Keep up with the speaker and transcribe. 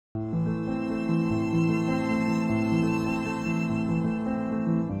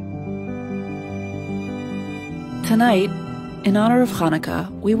Tonight, in honor of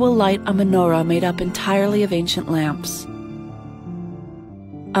Hanukkah, we will light a menorah made up entirely of ancient lamps.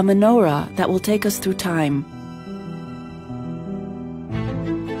 A menorah that will take us through time.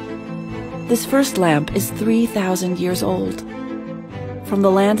 This first lamp is 3,000 years old. From the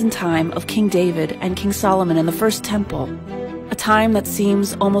land and time of King David and King Solomon in the First Temple, a time that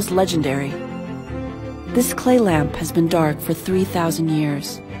seems almost legendary. This clay lamp has been dark for 3,000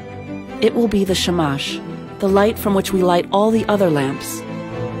 years. It will be the shamash, the light from which we light all the other lamps.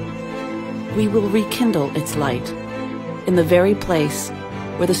 We will rekindle its light in the very place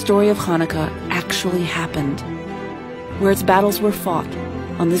where the story of Hanukkah actually happened, where its battles were fought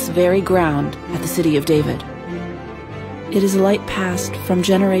on this very ground at the city of David. It is a light passed from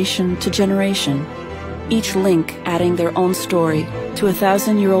generation to generation, each link adding their own story to a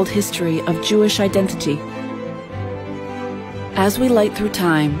 1,000-year-old history of Jewish identity. As we light through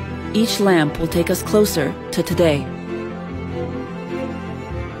time, each lamp will take us closer to today.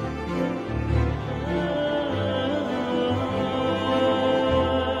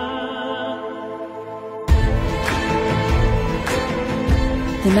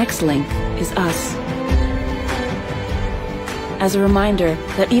 The next link is us. As a reminder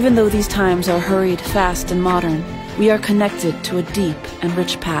that even though these times are hurried, fast, and modern, we are connected to a deep and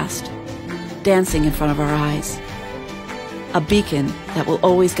rich past, dancing in front of our eyes. A beacon that will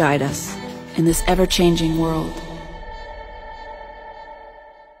always guide us in this ever-changing world.